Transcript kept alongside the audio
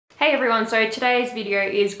Hey everyone, so today's video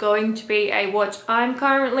is going to be a what I'm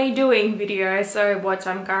currently doing video. So what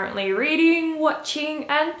I'm currently reading, watching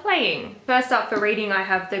and playing. First up for reading I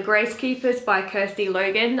have The Grace Keepers by Kirsty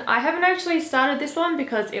Logan. I haven't actually started this one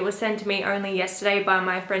because it was sent to me only yesterday by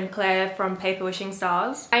my friend Claire from Paper Wishing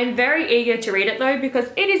Stars. I'm very eager to read it though because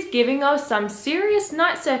it is giving us some serious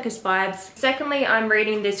Night Circus vibes. Secondly, I'm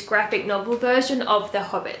reading this graphic novel version of The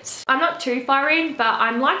Hobbit. I'm not too far in, but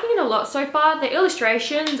I'm liking it a lot so far. The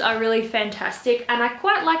illustrations are really fantastic and I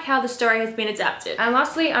quite like how the story has been adapted. And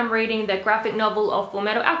lastly, I'm reading the graphic novel of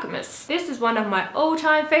Fullmetal Alchemist. This is one of my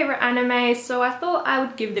all-time favorite animes, so I thought I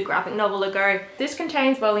would give the graphic novel a go. This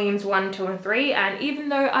contains volumes 1, 2 and 3, and even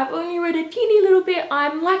though I've only read a teeny little bit,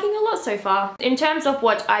 I'm liking a lot so far. In terms of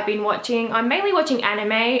what I've been watching, I'm mainly watching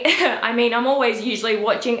anime. I mean, I'm always usually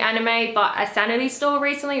watching anime, but a Sanity store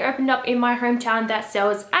recently opened up in my hometown that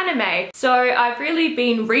sells anime. So I've really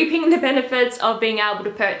been reaping the benefits of being able to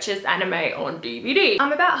purchase anime on DVD.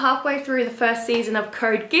 I'm about halfway through the first season of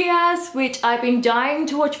Code Geass, which I've been dying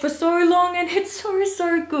to watch for so long, and it's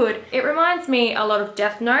so good. It reminds me a lot of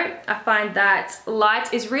Death Note. I find that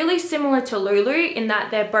Light is really similar to Lulu in that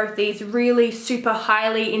they're both these really super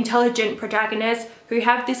highly intelligent protagonists who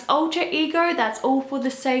have this alter ego that's all for the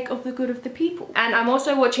sake of the good of the people. And I'm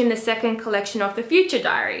also watching the second collection of The Future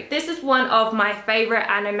Diary. This is one of my favorite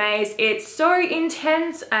animes. It's so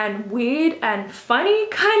intense and weird and funny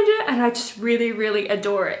kinda, and I just really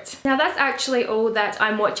adore it. Now that's actually all that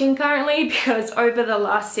I'm watching currently because over the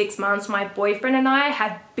last 6 months my boyfriend and I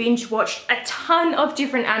have binge watched a ton of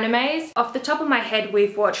different animes. Off the top of my head,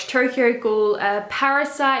 we've watched Tokyo Ghoul,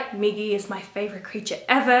 Parasite, Miggy is my favorite creature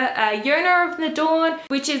ever, Yona of the Dawn,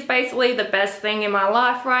 which is basically the best thing in my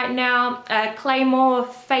life right now, Claymore,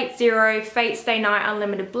 Fate Zero, Fate Stay Night,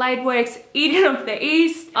 Unlimited Blade Works, Eden of the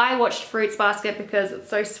East. I watched Fruits Basket because it's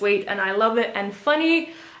so sweet and I love it and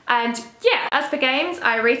funny. And yeah, as for games,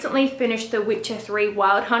 I recently finished The Witcher 3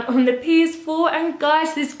 Wild Hunt on the PS4, and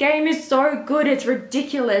guys, this game is so good, it's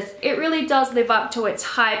ridiculous. It really does live up to its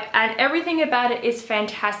hype and everything about it is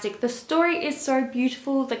fantastic. The story is so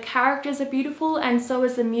beautiful, the characters are beautiful, and so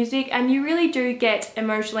is the music, and you really do get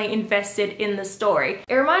emotionally invested in the story.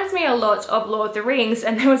 It reminds me a lot of Lord of the Rings,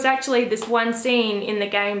 and there was actually this one scene in the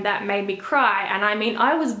game that made me cry, and I mean,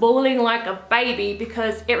 I was bawling like a baby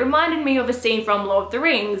because it reminded me of a scene from Lord of the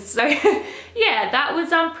Rings. So yeah, that was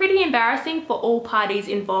pretty embarrassing for all parties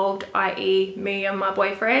involved, i.e. me and my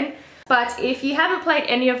boyfriend. But if you haven't played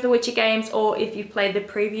any of the Witcher games or if you've played the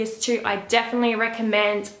previous two, I definitely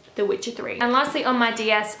recommend The Witcher 3. And lastly, on my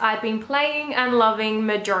DS, I've been playing and loving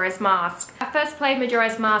Majora's Mask. I first played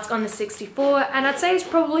Majora's Mask on the 64, and I'd say it's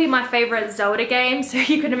probably my favorite Zelda game, so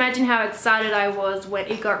you can imagine how excited I was when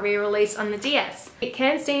it got re-released on the DS. It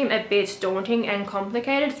can seem a bit daunting and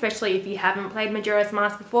complicated, especially if you haven't played Majora's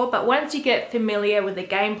Mask before, but once you get familiar with the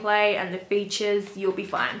gameplay and the features, you'll be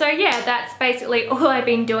fine. So yeah, that's basically all I've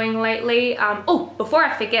been doing lately. Oh, before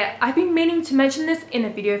I forget, I've been meaning to mention this in a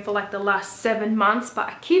video for like the last 7 months, but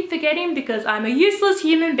I keep forgetting because I'm a useless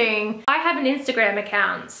human being. I have an Instagram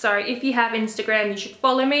account, so if you have Instagram, you should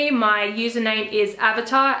follow me. My username is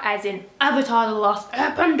Avatar, as in Avatar the Last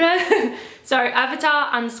Airbender. So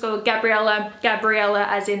Avatar_Gabriella, Gabriella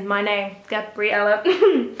as in my name, Gabriella.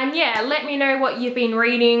 And yeah, let me know what you've been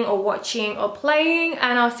reading or watching or playing,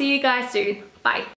 and I'll see you guys soon. Bye.